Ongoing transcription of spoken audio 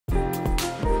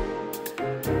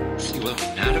What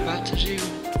we're not about to do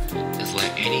is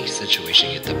let any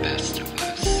situation get the best of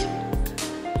us.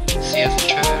 See, as a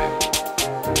tribe,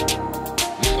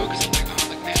 we focus on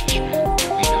conflict management,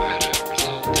 and we know how to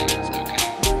resolve things, okay?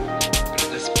 But at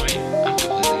this point, I'm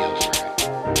completely over it.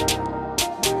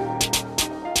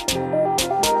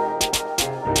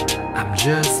 I'm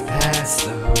just past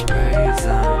the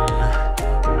horizon,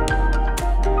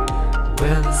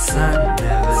 where the sun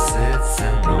never sets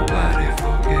and nobody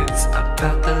forgets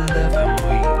about the loving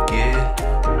we get.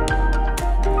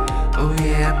 Oh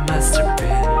yeah, it must have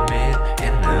been made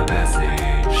in the best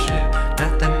age shit.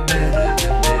 Nothing better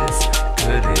than this,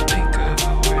 couldn't think of a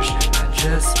wish. I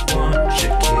just want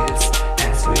your kiss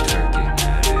as we turkey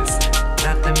notice.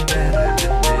 Nothing better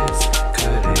than this,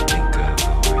 couldn't think of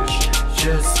a wish.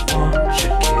 Just want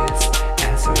your kiss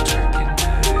as we turkey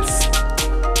notice.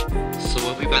 So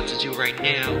what we about to do right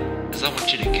now is I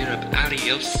want you to get up out of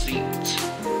your seat,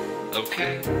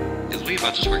 okay? Because we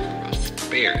about to twerk for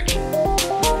prosperity.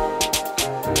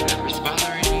 Whatever's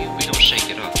bothering you, we gon' shake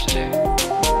it off today,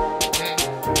 okay?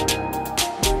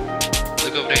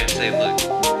 Look over there and say, look,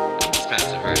 I'm just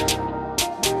passive, right?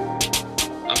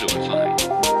 I'm doing fine.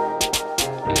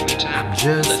 In the meantime, I'm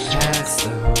just past the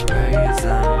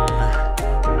horizon,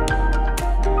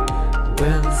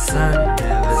 where the sun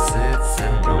never sets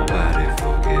and nobody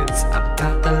forgets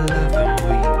about the loving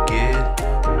we get.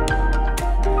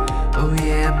 Oh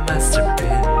yeah, it must have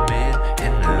been made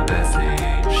in the best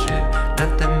age shit.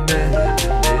 Nothing better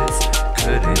than this,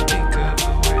 couldn't think of a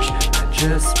wish. I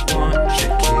just want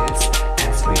your kiss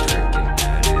as we turkey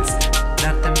notice.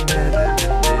 Nothing better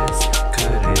than this,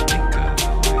 couldn't think of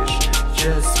a wish.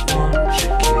 Just want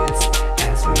your kiss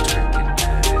as we turkey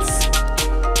notice.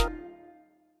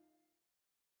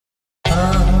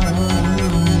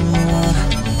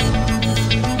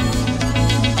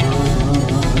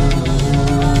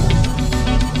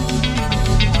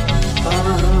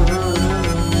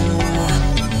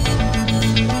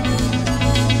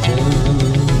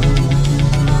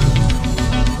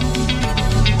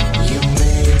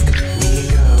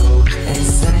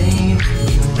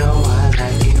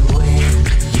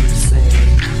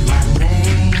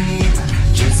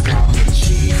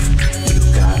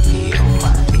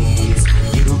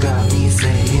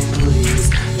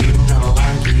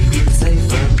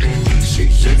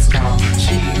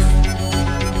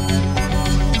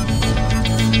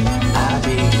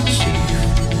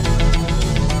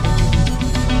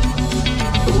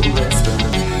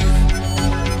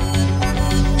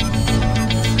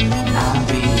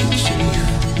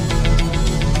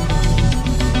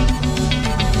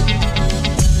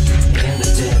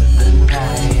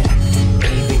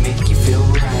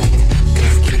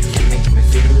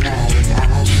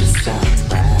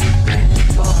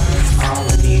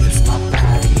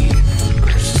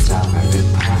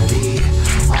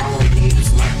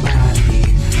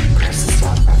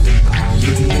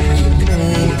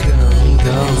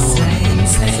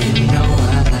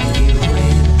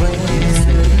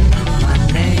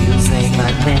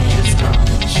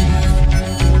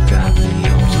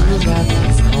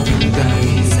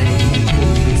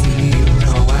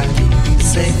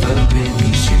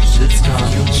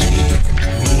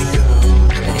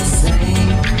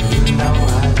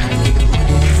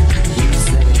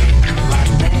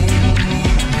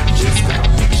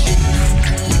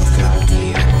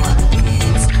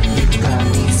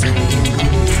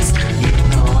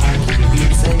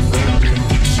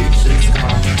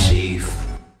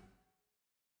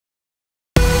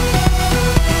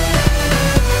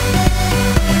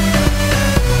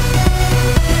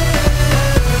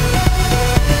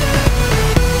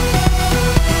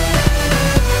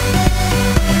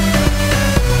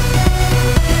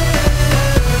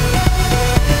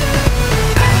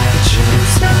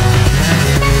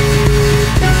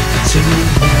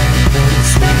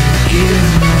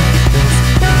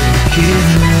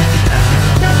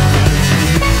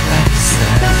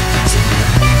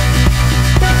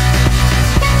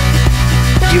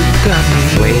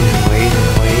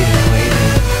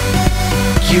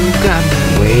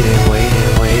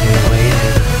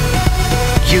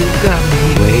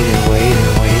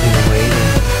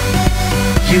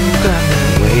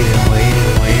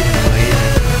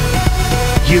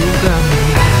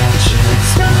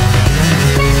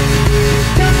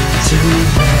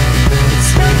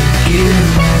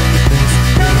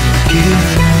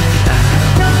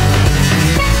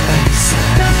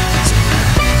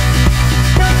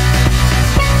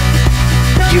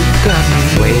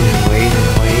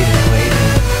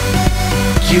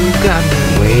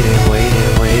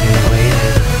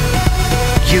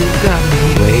 You got me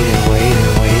waiting,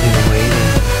 waiting, waiting.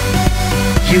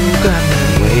 You got me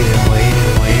waiting, waiting.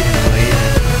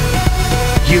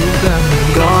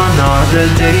 the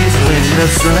days when the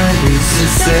sun used to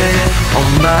set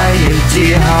on my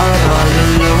empty heart, all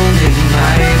alone in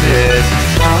my bed,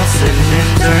 tossing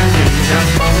and turning,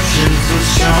 emotions were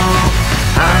strong.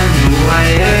 I knew I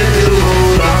had to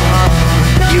hold on.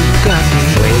 You got me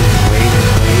waiting, waiting,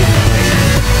 waiting,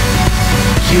 waiting.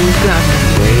 You got me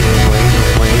waiting, waiting,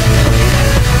 waiting,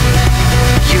 waiting.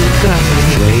 You got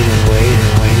me waiting, waiting,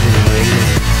 waiting,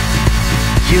 waiting.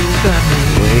 You got me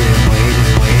waiting, waiting,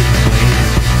 waiting,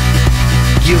 waiting.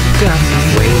 You got me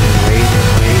waiting, waiting,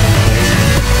 waiting, waiting.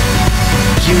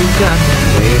 You got me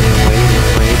waiting, waiting,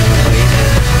 waiting,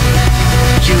 waiting.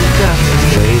 You got me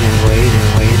waiting, waiting,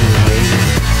 waiting, waiting.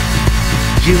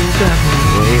 You got me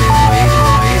waiting, waiting,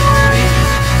 waiting, waiting.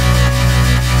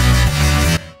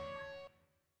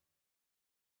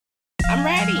 I'm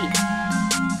ready.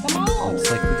 Come on. Looks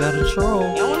like we got a troll.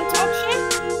 Y'all wanna talk shit?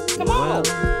 Come on.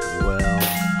 Well.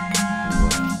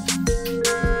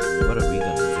 What are we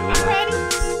gonna do I'm about ready.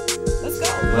 this? Let's go.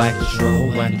 Whack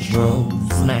troll,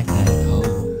 smack that hoe.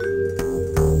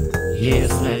 Yeah,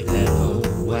 smack that hoe.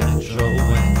 Whack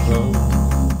troll.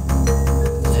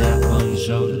 Tap on your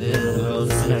shoulder, then the hoe,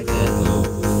 smack that hoe.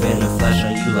 Finna flash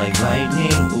on you like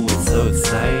lightning. Ooh, it's so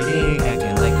exciting.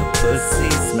 Acting like a pussy,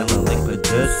 smelling like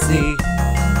Badussi.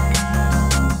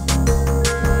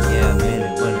 Yeah, I meant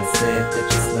it when I said that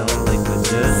you smell like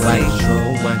Badussi.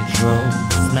 Whack troll,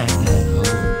 smack that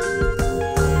hoe.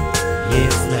 Yeah,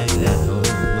 smack that hoe.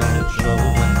 Whack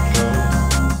troll.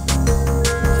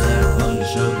 Tap on your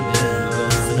shoulder, then the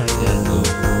hoe, smack that hoe.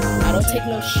 I don't take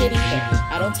no shit either.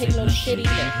 I don't take no shit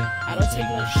either. I don't take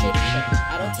no shit either.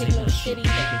 I don't take no shit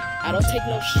either. I don't take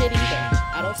no shit either.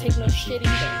 I don't take no shit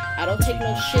either. I don't take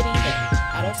no shit either.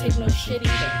 I don't take no shit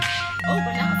either. Oh,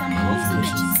 but now I'm hoes and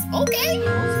bitches. Okay.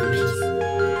 Hoes and bitches.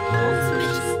 Hoes and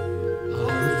bitches.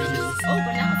 Hoes and bitches. Oh,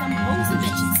 but now I'm hoes and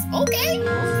bitches. Okay.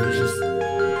 Hoes and bitches.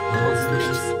 Hoes and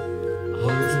bitches.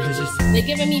 Hoes and bitches. They're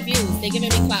giving me views. They're giving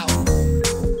me clout.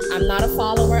 I'm not a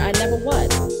follower. I never was.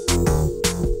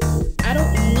 I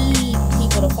don't need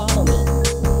people to follow me.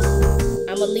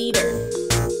 I'm a leader.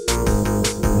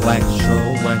 Whack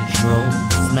troll,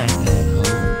 smack that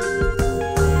hoe.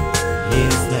 Yeah,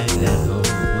 smack that hoe.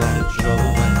 Whack troll.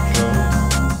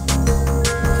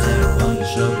 Tap on your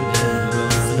shoulder, then the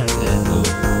hoe, smack that hoe.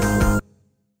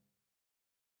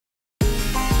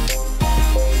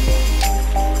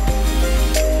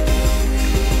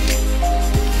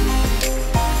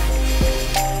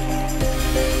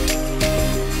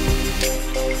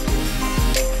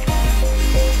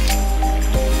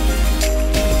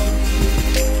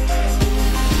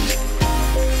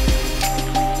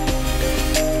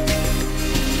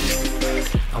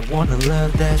 I wanna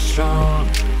love that strong,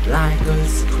 like a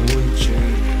sequoia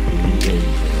tree. Ooh,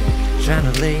 baby.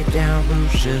 Tryna lay down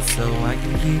roots just so I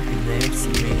can keep you next to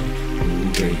me.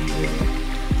 Ooh, baby.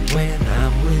 When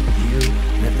I'm with you,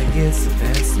 nothing gets the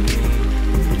best of me.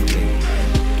 Ooh, baby.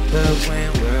 But when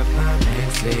we're apart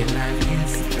next day, life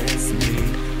gets the best of me.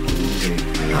 Ooh,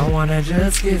 baby. I wanna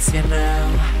just kiss you now,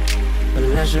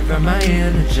 pleasure from my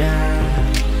inner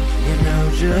child. You know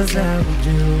just how we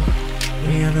do.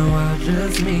 You know I'll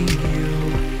just meet you.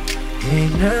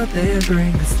 Ain't nothing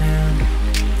bring us down.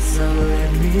 So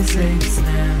let me say this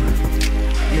now.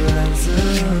 Your love's a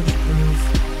proof.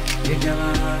 You got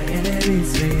my heart and it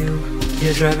beats for you.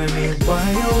 You're driving me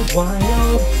wild,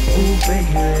 wild. Ooh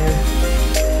baby,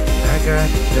 I got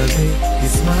the make you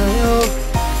smile.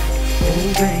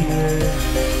 Ooh baby,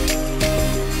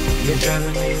 you're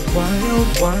driving me wild,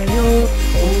 wild.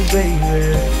 Ooh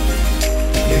baby,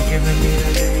 you're giving me the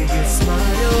biggest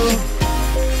smile.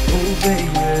 Oh baby,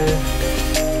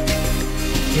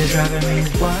 you're driving me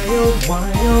wild,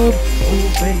 wild. Oh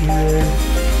baby,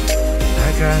 I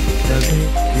got the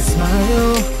biggest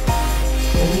smile.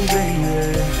 Oh baby,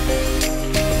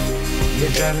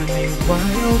 you're driving me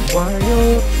wild,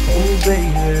 wild. Oh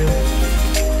baby,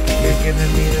 you're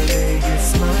giving me the biggest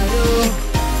smile.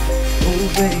 Oh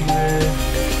baby,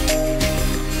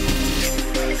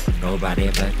 nobody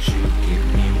but you give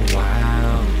me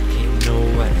wild. Can't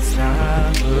nobody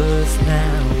stop us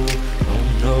now. Oh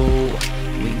no,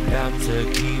 we got to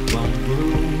keep on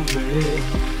moving.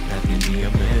 Life can be a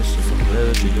mess, just a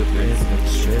blood to your breast. But the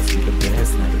stress be the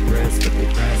best, not the rest. But they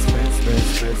press.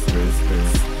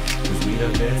 Cause we the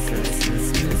best.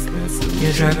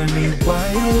 You're driving me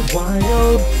wild,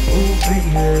 wild. Oh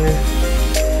baby,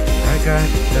 I got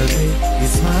the big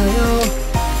smile.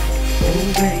 Oh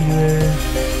baby,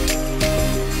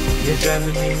 you're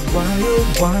driving me wild,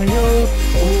 wild.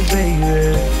 Oh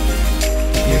baby,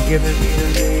 you're giving me the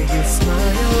biggest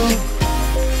smile.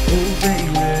 Oh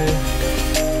baby,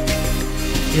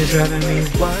 You're driving me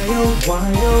wild,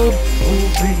 wild, oh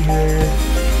baby.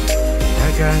 I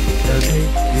got the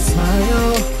biggest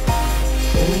smile,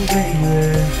 oh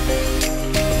baby.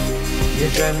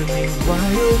 You're driving me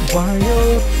wild,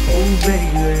 wild, oh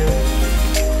baby.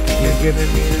 You're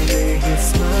giving me the biggest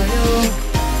smile,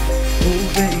 oh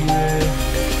baby.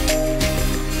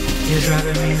 You're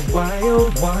driving me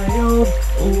wild, wild,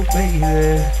 oh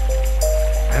baby.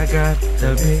 I got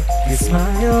the biggest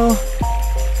smile,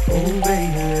 oh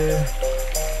baby.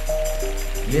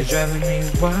 You're driving me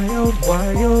wild,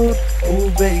 wild, oh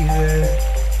baby.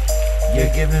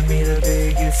 You're giving me the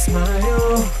biggest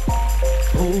smile,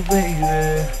 oh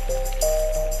baby.